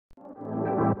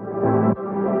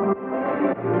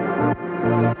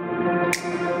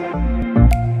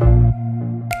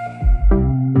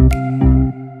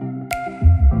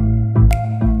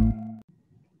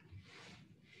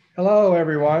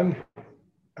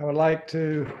I would like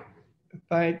to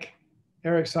thank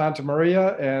Eric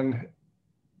Santamaria and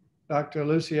Dr.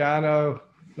 Luciano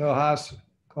Lojas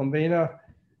Combina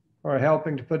for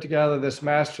helping to put together this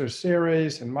master's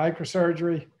series in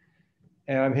microsurgery.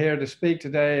 And I'm here to speak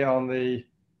today on the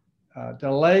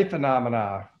delay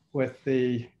phenomena with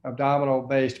the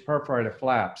abdominal-based perforator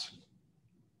flaps.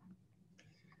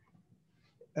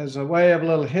 As a way of a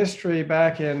little history,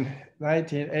 back in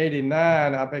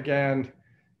 1989, I began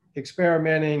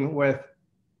experimenting with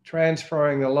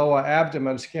transferring the lower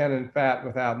abdomen skin and fat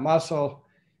without muscle.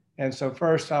 And so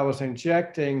first I was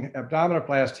injecting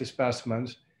abdominoplasty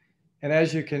specimens. And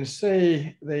as you can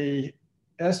see, the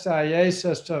SIA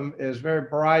system is very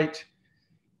bright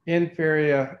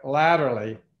inferior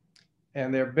laterally,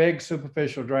 and they're big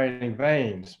superficial draining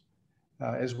veins.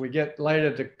 As we get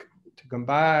later to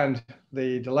combine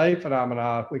the delay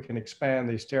phenomena, we can expand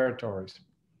these territories.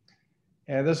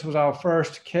 And this was our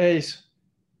first case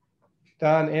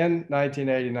done in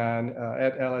 1989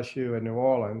 at LSU in New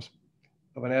Orleans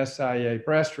of an SIA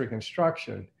breast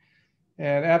reconstruction.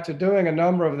 And after doing a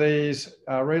number of these,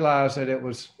 I realized that it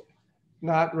was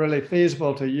not really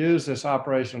feasible to use this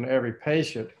operation on every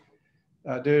patient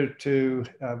due to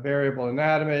variable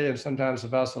anatomy, and sometimes the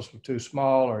vessels were too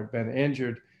small or had been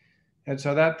injured. And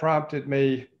so that prompted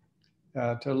me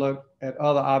to look at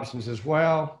other options as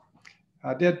well.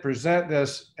 I did present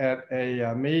this at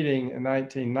a meeting in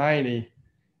 1990,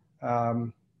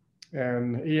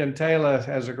 and Ian Taylor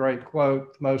has a great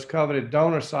quote: "The most coveted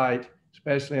donor site,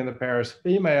 especially in the Paris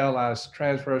female, lies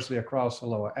transversely across the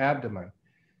lower abdomen."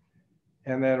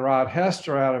 And then Rod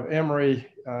Hester out of Emory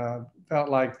felt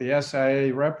like the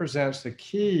SIA represents the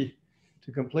key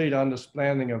to complete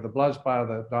understanding of the blood supply of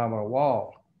the abdominal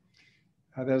wall.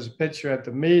 There's a picture at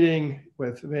the meeting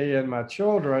with me and my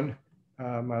children.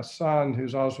 My son,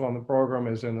 who's also on the program,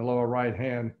 is in the lower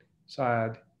right-hand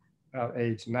side, about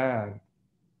age 9.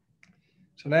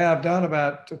 So now I've done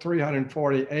about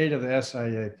 348 of the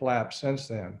SIA flaps since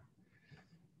then.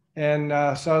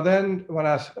 And so then when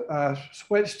I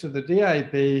switched to the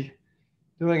DIP,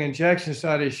 doing injection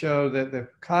studies showed that the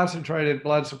concentrated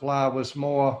blood supply was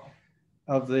more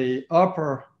of the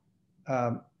upper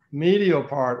medial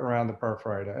part around the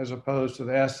perforator as opposed to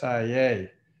the SIA.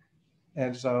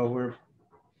 And so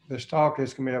this talk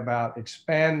is going to be about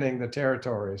expanding the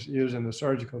territories using the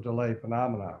surgical delay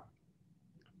phenomena.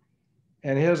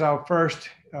 And here's our first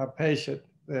patient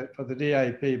for the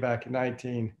DIP back in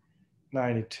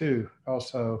 1992,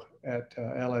 also at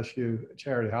LSU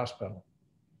Charity Hospital.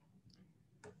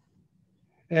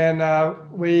 And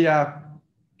we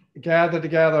gathered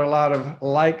together a lot of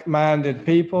like-minded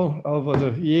people over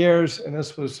the years. And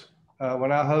this was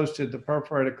when I hosted the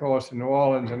perforator course in New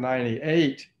Orleans in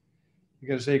 '98. You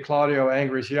can see Claudio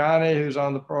Angrisciani, who's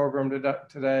on the program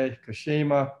today,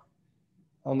 Kashima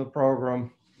on the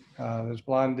program. There's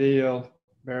Blondil,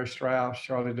 Barry Strauss,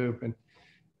 Charlie Dupin.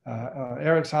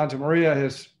 Eric Santamaria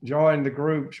has joined the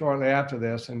group shortly after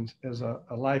this and is a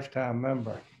lifetime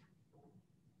member.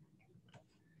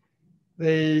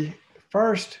 The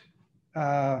first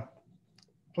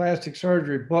plastic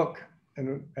surgery book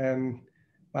and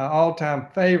my all-time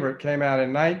favorite came out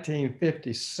in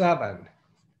 1957.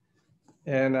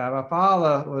 And my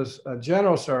father was a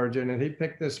general surgeon, and he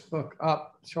picked this book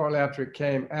up shortly after it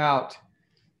came out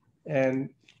and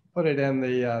put it in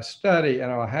the study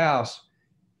in our house.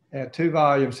 And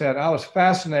 2-volume set. I was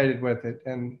fascinated with it,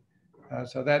 and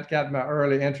so that got my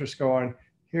early interest going.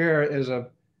 Here is an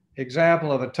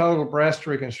example of a total breast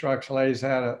reconstruction. Ladies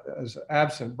had an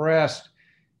absent breast,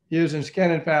 using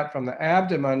skin and fat from the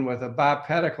abdomen with a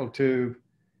bipedical tube.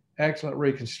 Excellent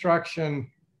reconstruction,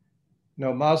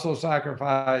 no muscle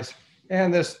sacrifice,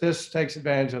 and this takes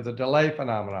advantage of the delay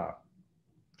phenomena.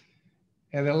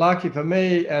 And then lucky for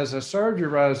me, as a surgery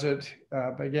resident,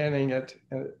 beginning at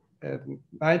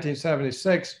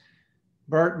 1976,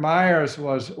 Bert Myers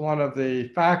was one of the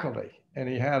faculty, and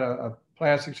he had a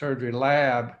plastic surgery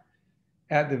lab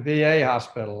at the VA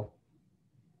hospital.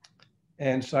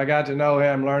 And so I got to know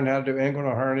him, learned how to do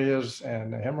inguinal hernias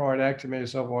and hemorrhoidectomy and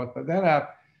so forth. But then I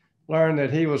learned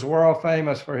that he was world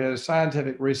famous for his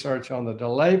scientific research on the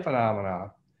delay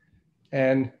phenomena,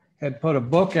 and had put a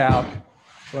book out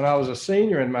when I was a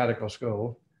senior in medical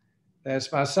school.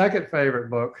 That's my second favorite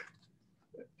book,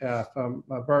 from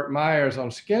Bert Myers on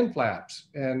skin flaps.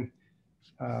 And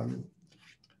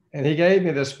he gave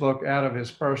me this book out of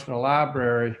his personal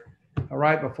library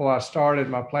right before I started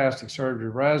my plastic surgery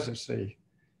residency.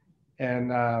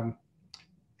 And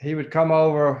he would come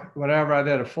over whenever I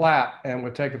did a flap and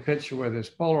would take a picture with his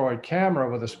Polaroid camera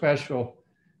with a special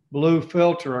blue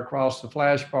filter across the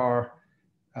flash bar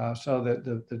so that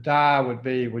the dye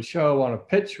would show on a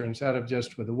picture instead of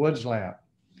just with a Woods lamp.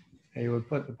 And you would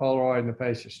put the Polaroid in the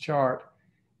patient's chart.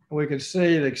 And we could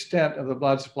see the extent of the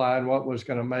blood supply and what was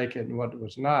going to make it and what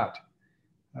was not.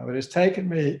 But it's taken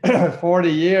me 40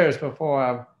 years before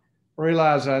I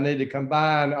realized I need to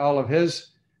combine all of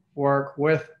his work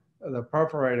with the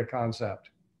perforator concept.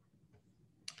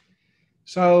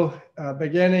 So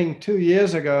beginning 2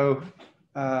 years ago,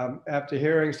 after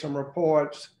hearing some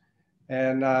reports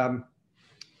and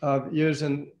of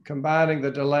combining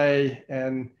the delay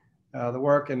and the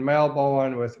work in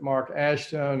Melbourne with Mark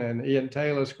Ashton and Ian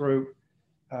Taylor's group,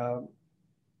 I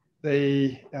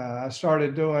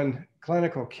started doing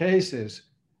clinical cases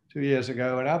 2 years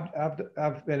ago, and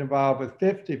I've been involved with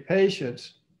 50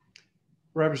 patients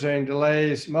representing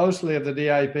delays, mostly of the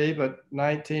DIP, but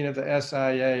 19 of the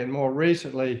SIA, and more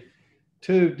recently,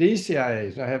 2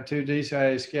 DCIAs. I have 2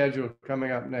 DCIAs scheduled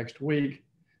coming up next week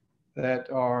that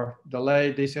are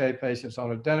delayed DCIA patients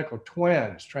on identical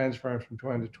twins, transferring from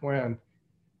twin to twin.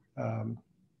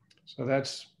 So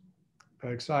that's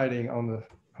exciting on the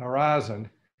horizon.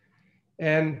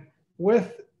 And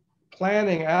with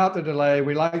planning out the delay,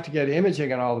 we like to get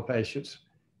imaging in all the patients.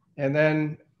 And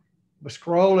then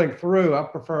scrolling through, I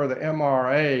prefer the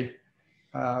MRA,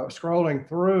 scrolling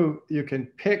through, you can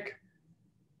pick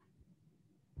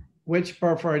which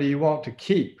perforator you want to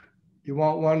keep. You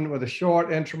want one with a short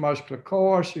intramuscular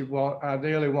course. You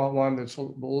ideally want one that's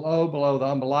below the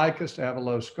umbilicus to have a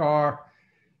low scar,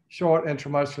 short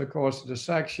intramuscular course of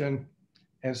dissection,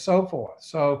 and so forth.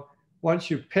 So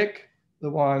once you pick the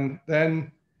one,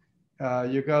 then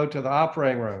you go to the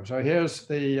operating room. So here's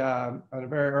a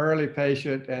very early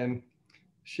patient, and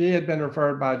she had been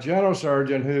referred by a general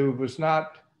surgeon who was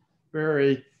not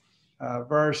very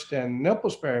versed in nipple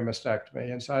sparing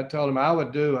mastectomy. And so I told him I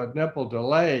would do a nipple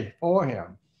delay for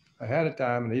him ahead of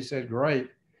time. And he said, great.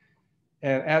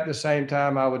 And at the same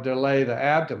time, I would delay the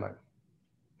abdomen,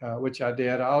 which I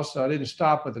did. I didn't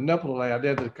stop with the nipple delay. I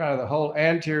did the whole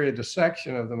anterior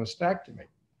dissection of the mastectomy.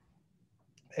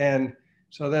 And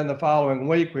so then the following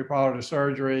week, we brought her to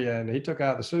surgery, and he took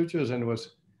out the sutures and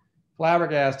was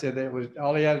flabbergasted.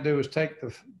 All he had to do was take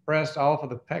the breast off of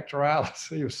the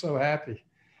pectoralis. He was so happy.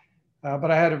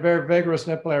 But I had a very vigorous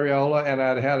nipple areola, and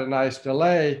I'd had a nice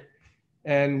delay.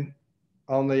 And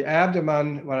on the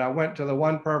abdomen, when I went to the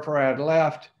one perforator I had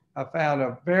left, I found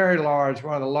a very large,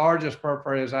 one of the largest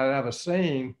perforators I'd ever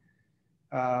seen,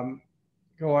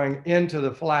 going into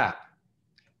the flap.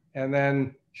 And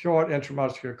then short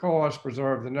intramuscular course,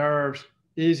 preserve the nerves,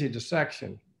 easy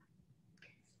dissection.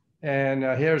 And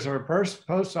here's her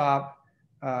post-op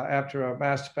after a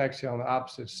mastopexy on the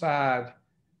opposite side.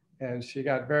 And she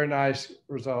got very nice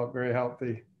result, very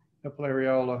healthy nipple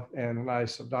areola and a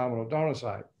nice abdominal donor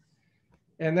site.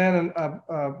 And then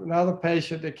another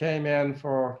patient that came in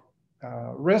for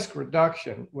risk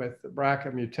reduction with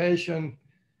BRCA mutation,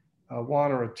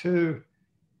 1 or 2,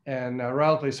 and a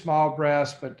relatively small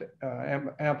breast, but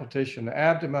amplification of the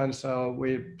abdomen. So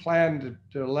we planned to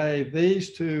delay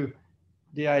these 2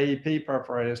 DIEP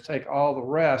perforators, take all the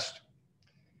rest.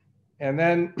 And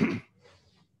then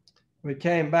we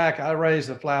came back, I raised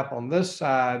the flap on this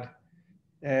side,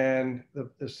 and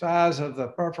the size of the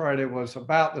perforator was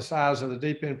about the size of the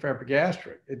deep inferior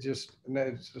epigastric.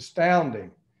 It's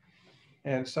astounding.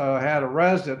 And so I had a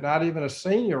resident, not even a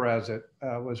senior resident,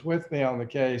 was with me on the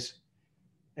case.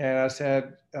 And I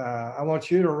said, I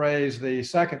want you to raise the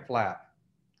second flap,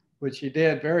 which he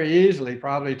did very easily.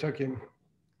 Probably took him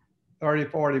 30,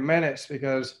 40 minutes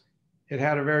because it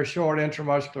had a very short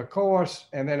intramuscular course,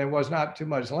 and then it was not too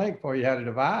much length for you had to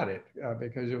divide it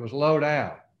because it was low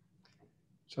down.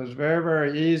 So it's very,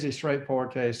 very easy,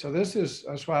 straightforward case. So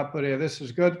that's why I put here, this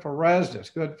is good for residents,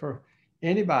 good for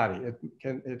anybody.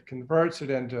 It converts it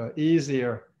into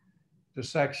easier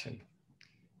dissection.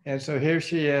 And so here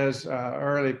she is,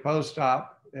 early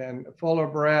post-op and fuller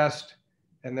breast.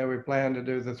 And then we plan to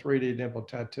do the 3D nipple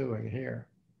tattooing here.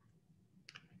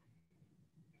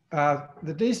 The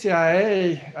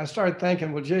DCIA, I started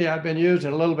thinking, well, gee, I've been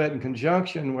using a little bit in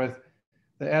conjunction with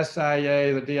the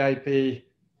SIA, the DIP,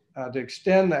 to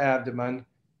extend the abdomen,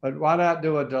 but why not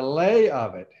do a delay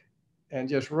of it and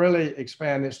just really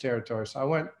expand its territory? So I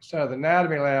went, instead of the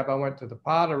anatomy lab, I went to the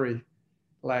pottery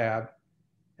lab.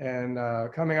 And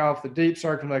coming off the deep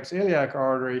circumflex iliac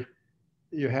artery,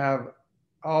 you have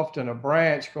often a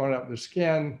branch going up the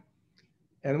skin.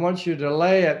 And once you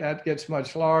delay it, that gets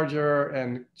much larger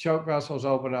and choke vessels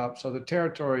open up. So the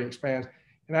territory expands.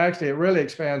 And actually, it really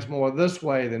expands more this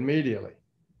way than medially.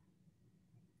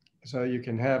 So you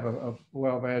can have a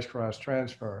well-vascularized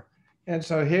transfer. And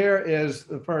so here is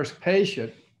the first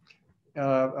patient.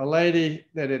 a lady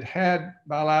that had had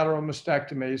bilateral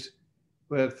mastectomies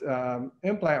with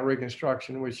implant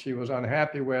reconstruction, which she was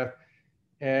unhappy with.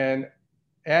 And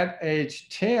at age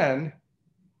 10,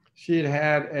 she'd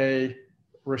had a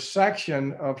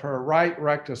resection of her right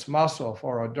rectus muscle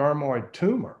for a dermoid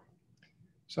tumor.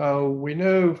 So we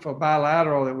knew for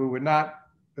bilateral that we would not,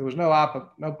 there was no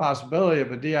possibility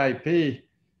of a DIP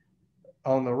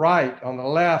on the right. On the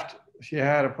left, she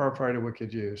had a perforator we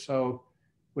could use. So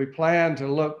we planned to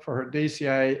look for her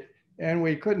DCA, and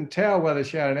we couldn't tell whether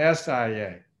she had an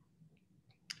SIA.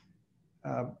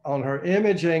 On her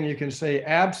imaging, you can see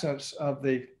absence of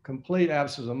the complete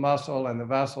absence of muscle and the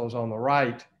vessels on the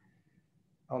right.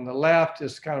 On the left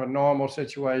is kind of a normal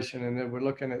situation, and then we're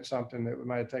looking at something that we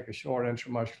might take a short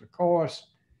intramuscular course.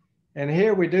 And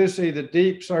here we do see the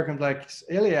deep circumflex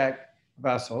iliac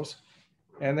vessels.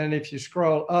 And then if you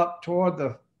scroll up toward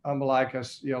the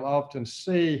umbilicus, you'll often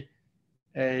see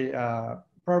a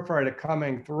perforator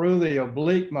coming through the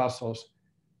oblique muscles,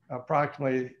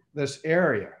 approximately this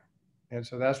area. And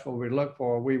so that's what we look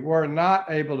for. We were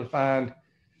not able to find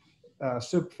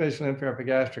superficial inferior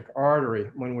epigastric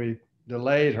artery when we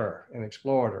delayed her and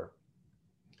explored her.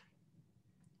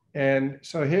 And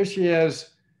so here she is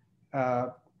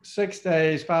 6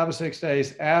 days, 5 or 6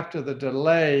 days after the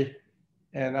delay.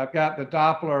 And I've got the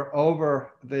Doppler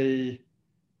over the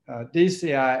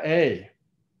DCIA.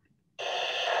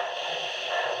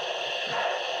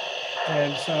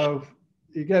 And so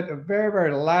you get a very,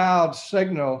 very loud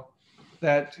signal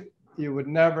that you would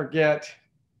never get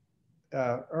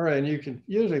early. And you can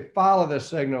usually follow this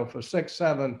signal for 6,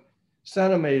 7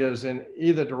 centimeters in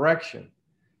either direction.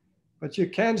 But you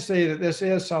can see that this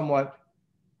is somewhat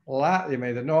light. I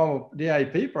mean, the normal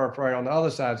DIP perforator on the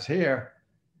other side is here.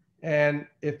 And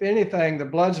if anything, the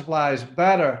blood supply is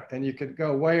better, and you could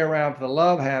go way around for the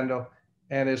love handle,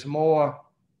 and is more,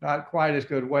 not quite as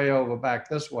good way over back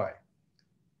this way.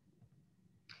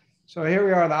 So here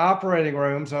we are in the operating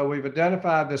room. So we've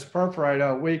identified this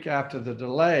perforator a week after the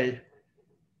delay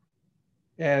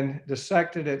and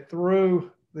dissected it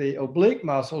through the oblique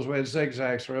muscles where it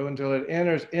zigzags through until it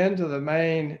enters into the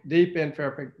main deep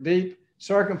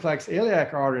circumflex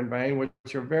iliac artery and vein,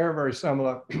 which are very, very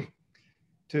similar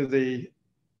to the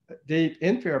deep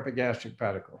inferior epigastric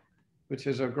pedicle, which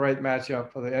is a great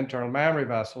matchup for the internal mammary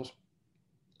vessels.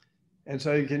 And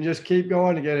so you can just keep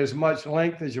going to get as much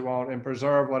length as you want and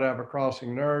preserve whatever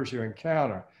crossing nerves you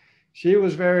encounter. She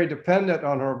was very dependent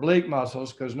on her oblique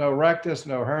muscles because no rectus,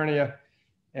 no hernia.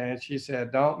 And she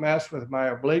said, don't mess with my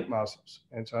oblique muscles.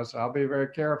 And so I said, I'll be very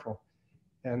careful.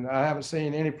 And I haven't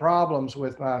seen any problems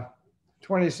with my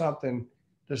 20-something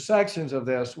dissections of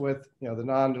this with, you know, the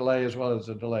non-delay as well as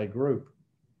the delay group.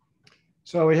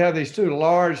 So we have these 2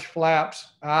 large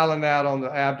flaps island out on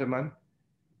the abdomen.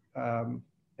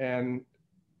 And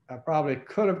I probably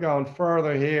could have gone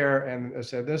further here and I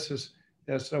said, this is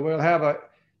this. So we'll have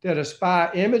did a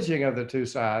SPY imaging of the 2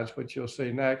 sides, which you'll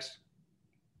see next.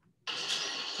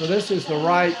 So this is the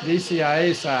right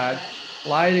DCIA side,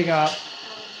 lighting up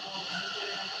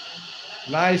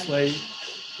nicely,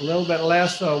 a little bit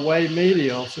less so way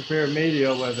medial, superior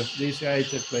medial, where the DCIA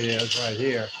typically is right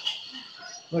here.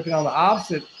 Looking on the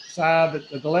opposite side,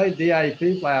 the delayed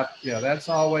DIP flap, you know, that's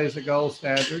always the gold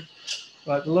standard.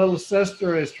 But the little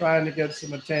sister is trying to get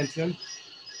some attention.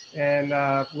 And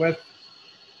with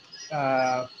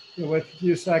a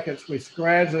few seconds, we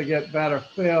gradually get better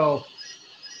fill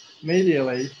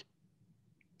medially.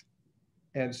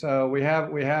 And so we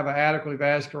have an adequately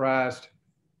vascularized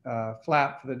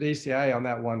flap for the DCA on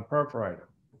that one perforator.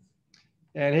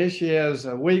 And here she is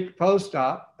a week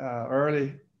post-op,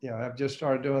 early, you know, I've just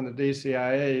started doing the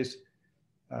DCIAs,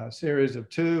 series of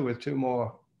 2 with 2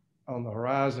 more on the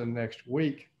horizon next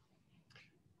week.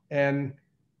 And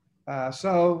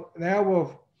so now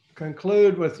we'll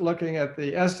conclude with looking at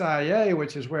the SIA,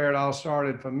 which is where it all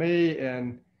started for me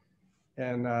in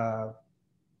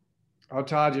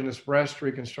autogenous breast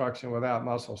reconstruction without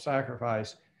muscle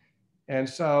sacrifice. And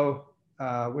so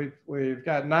we've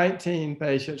got 19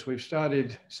 patients. We've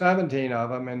studied 17 of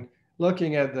them and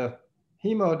looking at the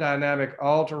hemodynamic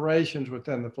alterations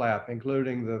within the flap,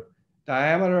 including the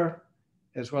diameter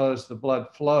as well as the blood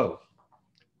flow.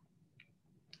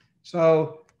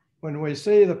 So when we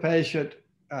see the patient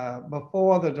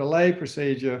before the delay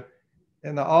procedure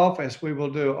in the office, we will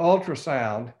do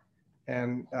ultrasound.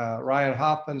 And Ryan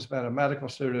Hoffman's been a medical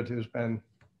student who's been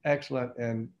excellent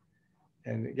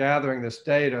in gathering this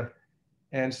data.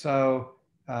 And so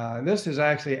and this is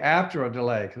actually after a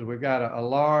delay because we've got a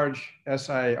large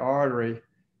SIA artery.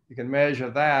 You can measure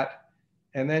that.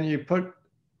 And then you put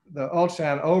the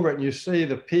ultrasound over it and you see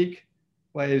the peak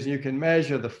ways you can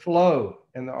measure the flow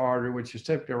in the artery, which is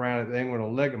typically around the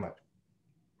inguinal ligament.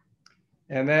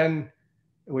 And then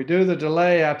we do the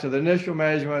delay after the initial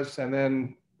measurements, and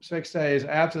then 6 days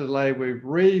after the delay, we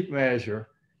re-measure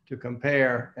to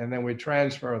compare, and then we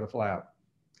transfer the flap,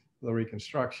 the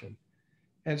reconstruction.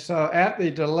 And so at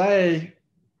the delay,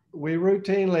 we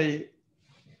routinely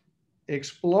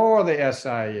explore the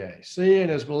SIEA. Seeing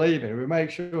is believing. We make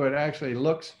sure it actually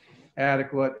looks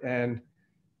adequate, and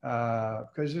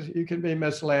because you can be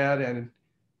misled, and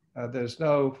there's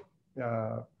no,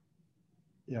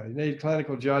 you need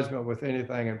clinical judgment with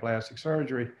anything in plastic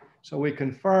surgery. So we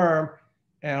confirm,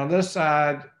 and on this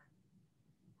side,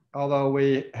 although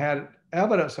we had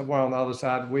evidence of one on the other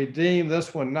side, we deemed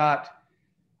this one not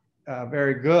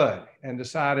very good and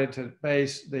decided to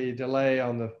base the delay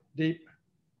on the deep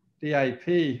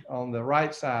DIP on the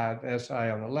right side, SI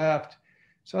on the left.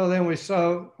 So then we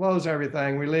close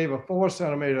everything. We leave a 4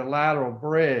 centimeter lateral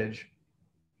bridge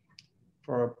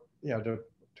for,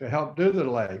 to help do the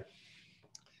delay.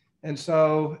 And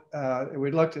so we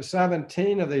looked at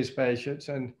 17 of these patients,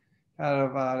 and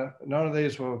none of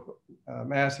these were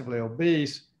massively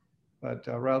obese, but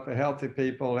relatively healthy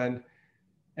people.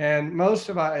 And most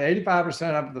of our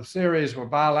 85% of the series were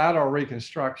bilateral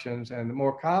reconstructions, and the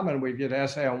more common we get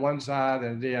SA on one side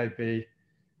and DIP,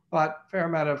 but a fair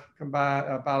amount of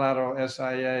combined bilateral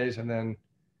SIAs and then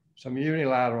some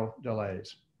unilateral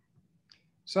delays.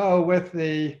 So with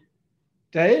the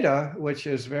data, which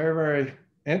is very, very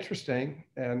interesting,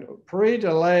 and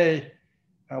pre-delay,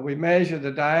 we measured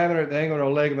the diameter of the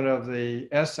inguinal ligament of the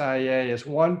SIA is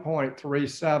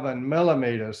 1.37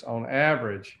 millimeters on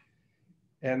average.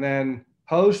 And then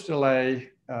post-delay,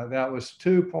 that was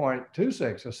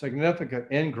 2.26, a significant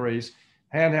increase.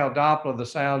 Handheld Doppler, the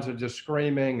sounds are just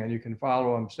screaming, and you can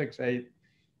follow them 6, 8,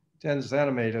 10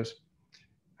 centimeters.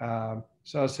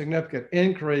 So a significant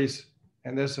increase,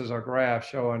 and this is a graph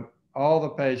showing all the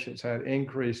patients had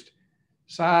increased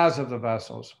size of the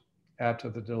vessels after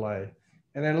the delay.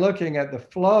 And then looking at the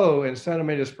flow in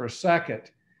centimeters per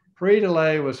second,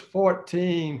 pre-delay was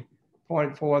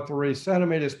 14.43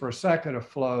 centimeters per second of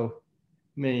flow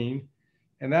mean.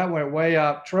 And that went way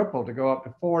up, triple, to go up to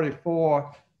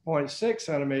 44.6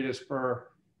 centimeters per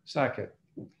second.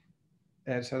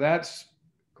 And so that's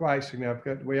quite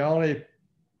significant. We only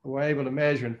were able to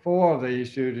measure in 4 of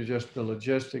these due to just the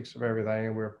logistics of everything.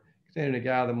 And we're continuing to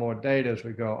gather more data as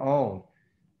we go on.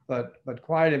 But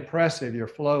quite impressive, your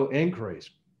flow increase.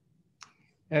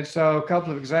 And so a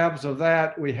couple of examples of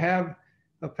that, we have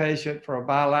a patient for a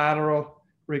bilateral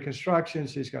reconstruction.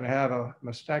 She's going to have a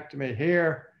mastectomy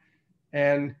here.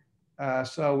 And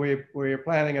so we're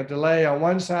planning a delay on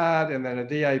one side and then a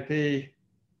DIP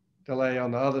delay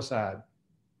on the other side.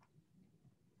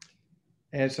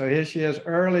 And so here she is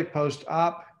early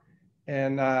post-op,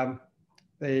 and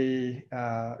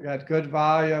got good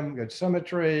volume, good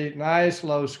symmetry, nice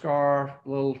low scar,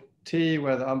 little T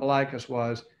where the umbilicus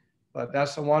was. But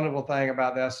that's the wonderful thing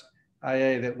about this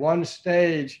IA, that one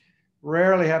stage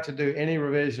rarely have to do any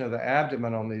revision of the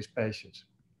abdomen on these patients.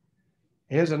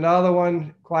 Here's another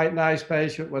one, quite nice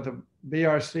patient with a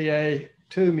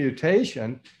BRCA2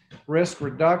 mutation, risk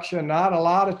reduction, not a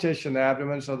lot of tissue in the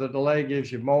abdomen, so the delay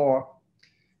gives you more.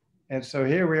 And so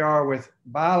here we are with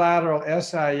bilateral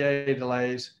SIA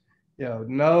delays,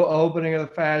 no opening of the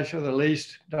fascia, the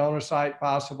least donor site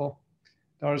possible,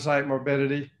 donor site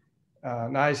morbidity,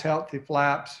 nice healthy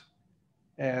flaps.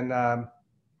 And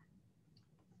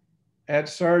at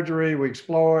surgery, we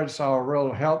explored, saw a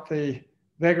real healthy,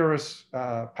 vigorous,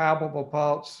 palpable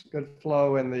pulse, good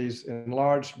flow in these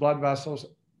enlarged blood vessels.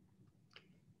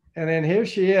 And then here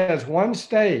she is, one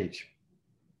stage,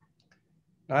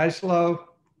 nice low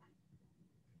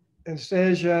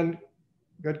incision,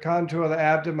 good contour of the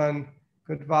abdomen,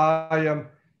 good volume.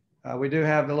 We do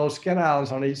have the little skin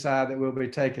islands on each side that we'll be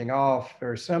taking off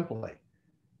very simply,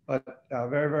 but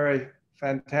very, very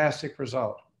fantastic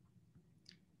result.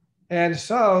 And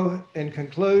so in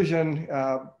conclusion,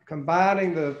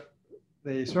 combining the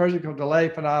surgical delay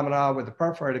phenomena with the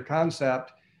perforated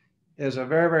concept is a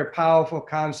very, very powerful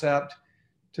concept.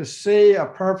 To see a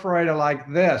perforator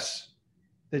like this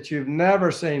that you've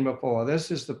never seen before. This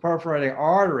is the perforating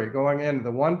artery going into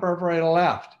the one perforator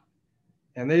left.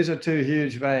 And these are 2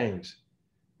 huge veins.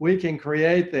 We can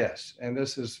create this, and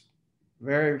this is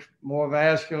very more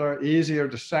vascular, easier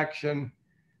dissection.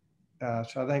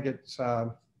 So I think it's, I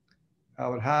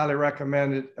would highly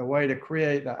recommend it, a way to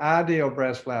create the ideal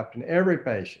breast flap in every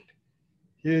patient.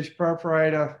 Huge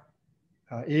perforator,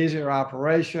 easier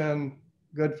operation,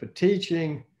 good for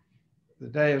teaching. The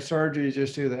day of surgery, you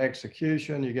just do the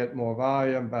execution, you get more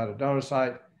volume, about a donor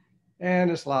site. and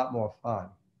it's a lot more fun.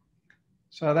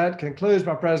 So that concludes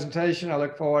my presentation. I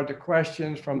look forward to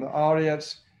questions from the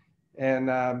audience, and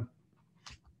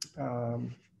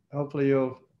hopefully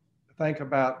you'll think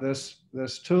about this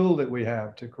tool that we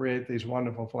have to create these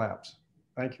wonderful flaps.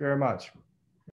 Thank you very much.